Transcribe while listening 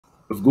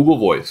With Google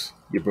Voice,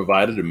 you're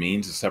provided a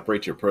means to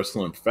separate your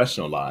personal and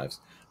professional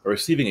lives by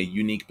receiving a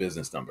unique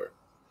business number.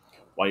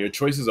 While your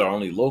choices are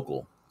only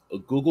local, a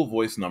Google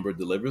Voice number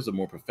delivers a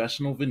more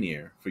professional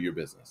veneer for your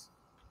business.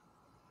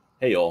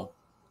 Hey all,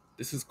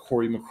 this is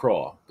Corey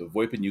McCraw, the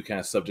VoIP and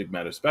UCaaS subject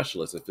matter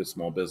specialist at Fit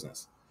Small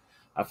Business.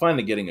 I find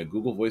that getting a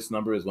Google Voice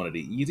number is one of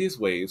the easiest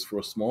ways for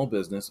a small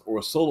business or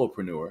a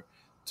solopreneur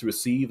to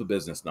receive a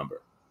business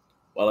number.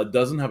 While it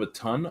doesn't have a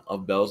ton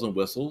of bells and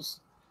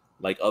whistles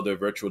like other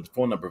virtual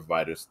phone number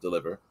providers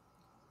deliver,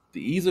 the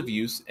ease of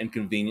use and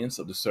convenience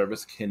of the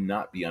service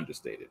cannot be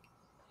understated.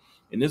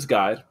 In this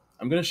guide,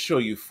 I'm going to show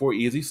you 4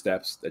 easy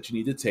steps that you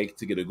need to take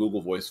to get a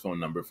Google Voice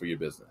phone number for your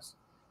business.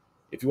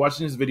 If you're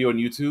watching this video on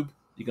YouTube,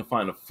 you can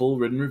find a full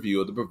written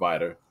review of the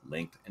provider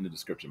linked in the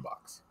description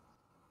box.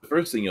 The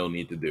first thing you'll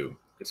need to do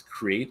is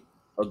create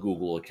a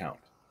Google account.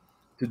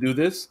 To do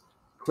this,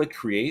 click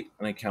Create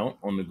an Account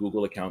on the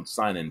Google Account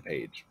sign-in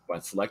page by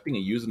selecting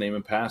a username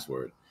and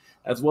password,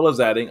 as well as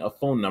adding a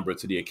phone number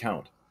to the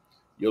account.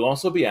 You'll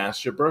also be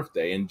asked your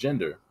birthday and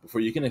gender before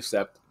you can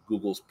accept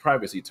Google's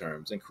privacy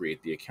terms and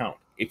create the account.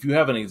 If you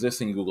have an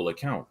existing Google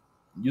account,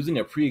 using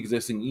a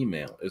pre-existing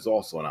email is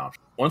also an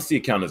option. Once the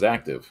account is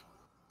active,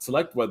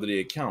 select whether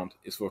the account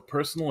is for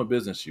personal or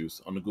business use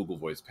on the Google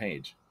Voice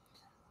page.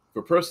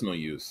 For personal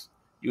use,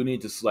 you'll need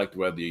to select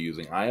whether you're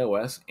using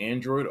iOS,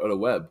 Android, or the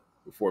web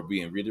before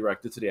being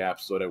redirected to the App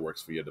Store that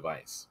works for your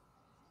device.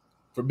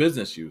 For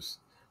business use,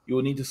 you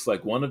will need to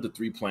select one of the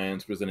 3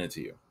 plans presented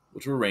to you,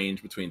 which will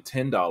range between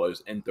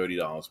 $10 and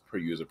 $30 per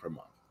user per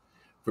month.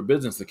 For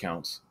business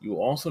accounts, you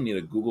will also need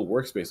a Google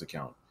Workspace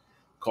account,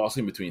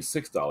 costing between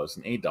 $6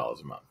 and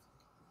 $8 a month.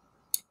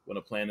 When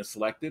a plan is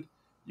selected,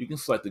 you can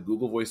select the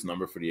Google Voice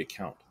number for the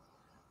account.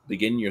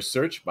 Begin your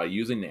search by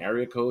using the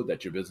area code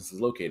that your business is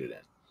located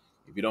in.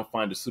 If you don't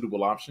find a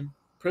suitable option,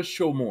 press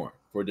Show More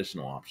for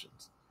additional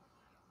options.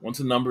 Once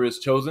a number is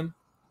chosen,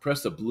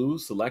 press the blue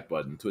Select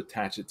button to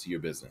attach it to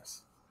your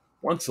business.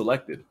 Once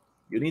selected,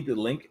 you'll need to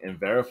link and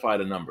verify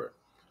the number.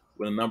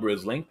 When a number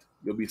is linked,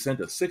 you'll be sent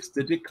a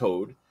 6-digit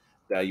code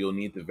that you'll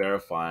need to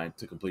verify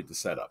to complete the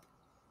setup.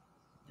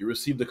 You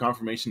receive the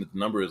confirmation that the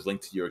number is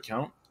linked to your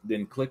account,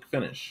 then click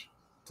Finish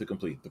to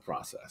complete the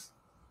process.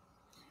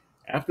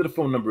 After the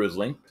phone number is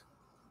linked,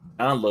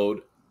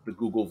 download the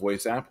Google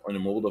Voice app on the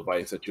mobile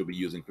device that you'll be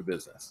using for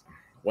business.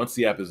 Once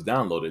the app is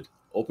downloaded,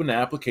 open the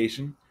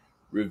application,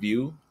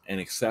 review, and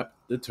accept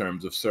the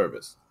terms of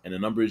service, and the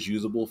number is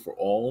usable for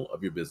all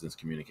of your business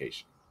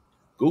communication.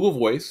 Google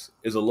Voice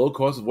is a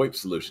low-cost VoIP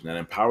solution that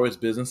empowers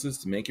businesses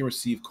to make and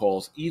receive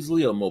calls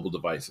easily on mobile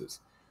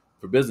devices.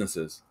 For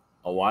businesses,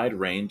 a wide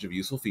range of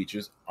useful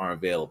features are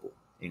available,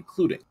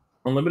 including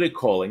unlimited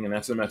calling and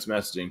SMS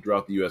messaging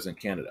throughout the US and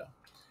Canada.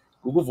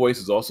 Google Voice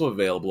is also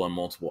available on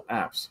multiple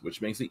apps,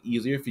 which makes it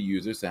easier for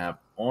users to have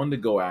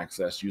on-the-go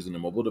access using a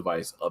mobile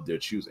device of their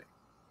choosing.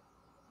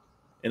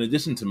 In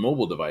addition to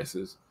mobile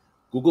devices,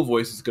 Google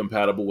Voice is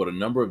compatible with a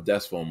number of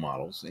desk phone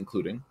models,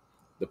 including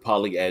the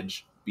Poly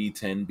Edge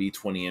B10,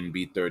 B20, and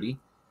B30,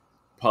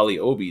 Poly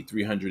OB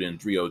 300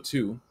 and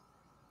 302,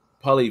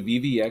 Poly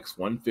VVX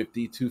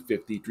 150,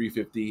 250,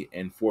 350,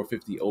 and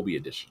 450 OB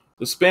edition.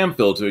 The spam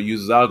filter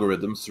uses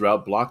algorithms to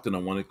route blocked and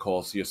unwanted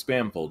calls to your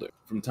spam folder.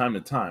 From time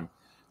to time,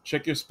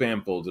 check your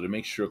spam folder to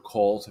make sure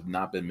calls have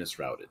not been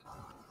misrouted.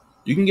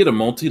 You can get a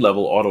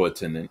multi-level auto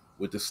attendant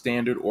with the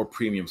standard or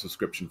premium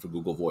subscription for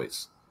Google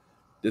Voice.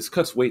 This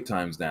cuts wait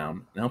times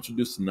down and helps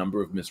reduce the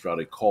number of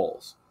misrouted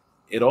calls.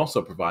 It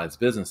also provides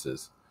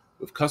businesses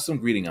with custom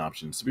greeting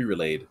options to be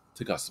relayed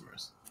to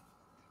customers.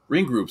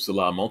 Ring groups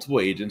allow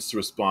multiple agents to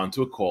respond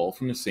to a call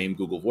from the same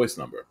Google Voice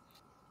number.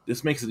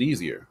 This makes it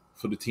easier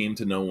for the team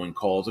to know when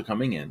calls are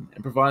coming in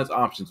and provides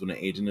options when an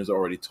agent is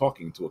already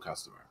talking to a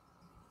customer.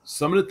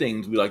 Some of the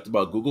things we liked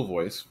about Google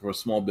Voice for a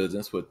small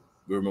business with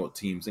remote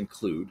teams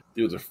include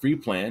there's a free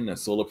plan that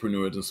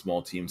solopreneurs and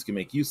small teams can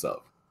make use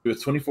of. There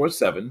is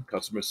 24/7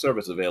 customer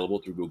service available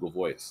through Google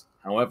Voice.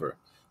 However,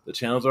 the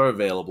channels are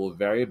available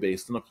vary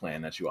based on the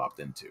plan that you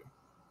opt into.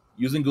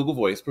 Using Google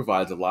Voice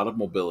provides a lot of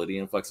mobility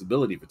and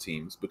flexibility for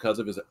teams because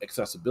of its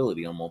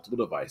accessibility on multiple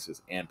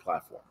devices and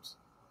platforms.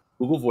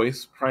 Google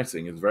Voice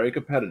pricing is very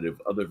competitive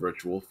with other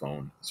virtual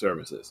phone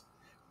services.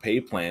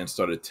 Paid plans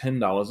start at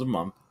 $10 a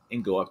month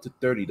and go up to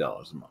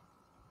 $30 a month.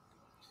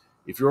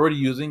 If you're already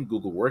using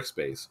Google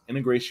Workspace,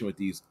 integration with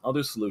these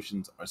other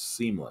solutions are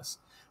seamless,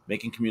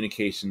 making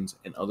communications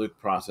and other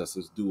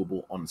processes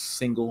doable on a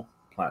single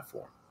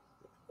platform.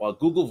 While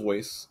Google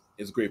Voice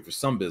is great for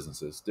some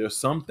businesses, there are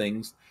some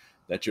things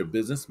that your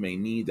business may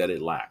need that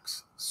it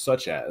lacks,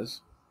 such as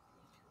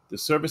the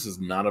service is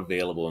not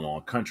available in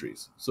all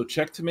countries, so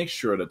check to make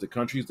sure that the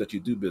countries that you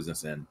do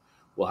business in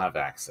will have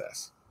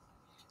access.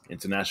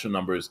 International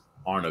numbers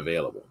aren't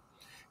available.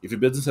 If your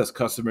business has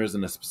customers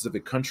in a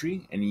specific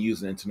country and you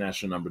use an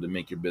international number to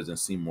make your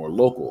business seem more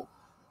local,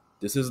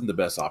 this isn't the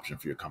best option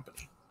for your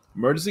company.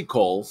 Emergency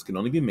calls can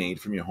only be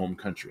made from your home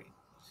country.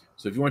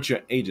 So if you want your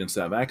agents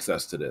to have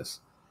access to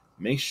this,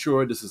 make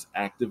sure this is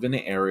active in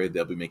the area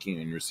they'll be making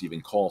and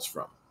receiving calls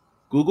from.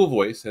 Google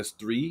Voice has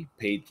 3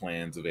 paid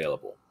plans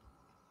available.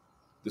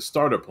 The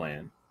starter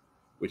plan,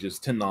 which is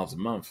 $10 a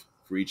month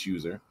for each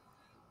user,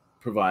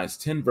 provides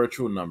 10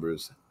 virtual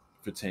numbers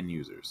for 10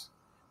 users.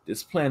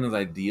 This plan is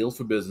ideal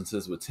for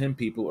businesses with 10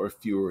 people or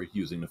fewer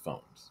using the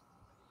phones.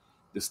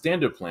 The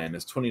standard plan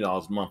is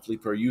 $20 monthly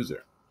per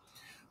user.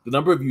 The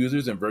number of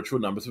users and virtual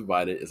numbers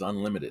provided is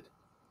unlimited.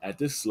 At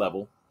this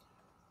level,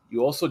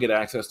 you also get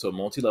access to a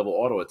multi-level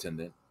auto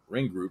attendant,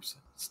 ring groups,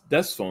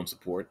 desk phone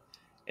support,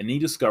 and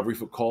e-discovery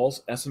for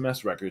calls,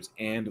 SMS records,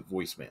 and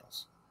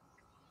voicemails.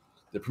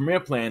 The Premier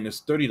plan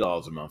is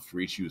 $30 a month for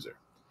each user.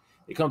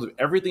 It comes with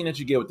everything that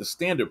you get with the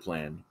standard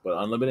plan, but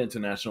unlimited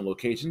international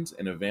locations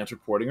and advanced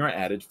reporting are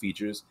added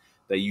features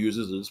that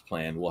users of this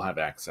plan will have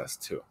access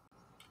to.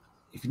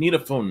 If you need a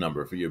phone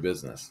number for your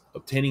business,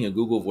 obtaining a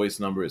Google Voice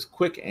number is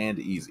quick and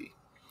easy.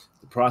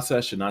 The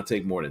process should not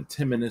take more than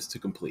 10 minutes to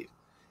complete,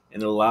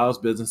 and it allows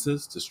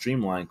businesses to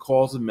streamline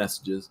calls and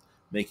messages,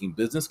 making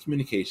business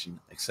communication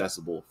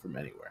accessible from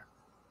anywhere.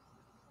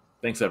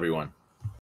 Thanks, everyone.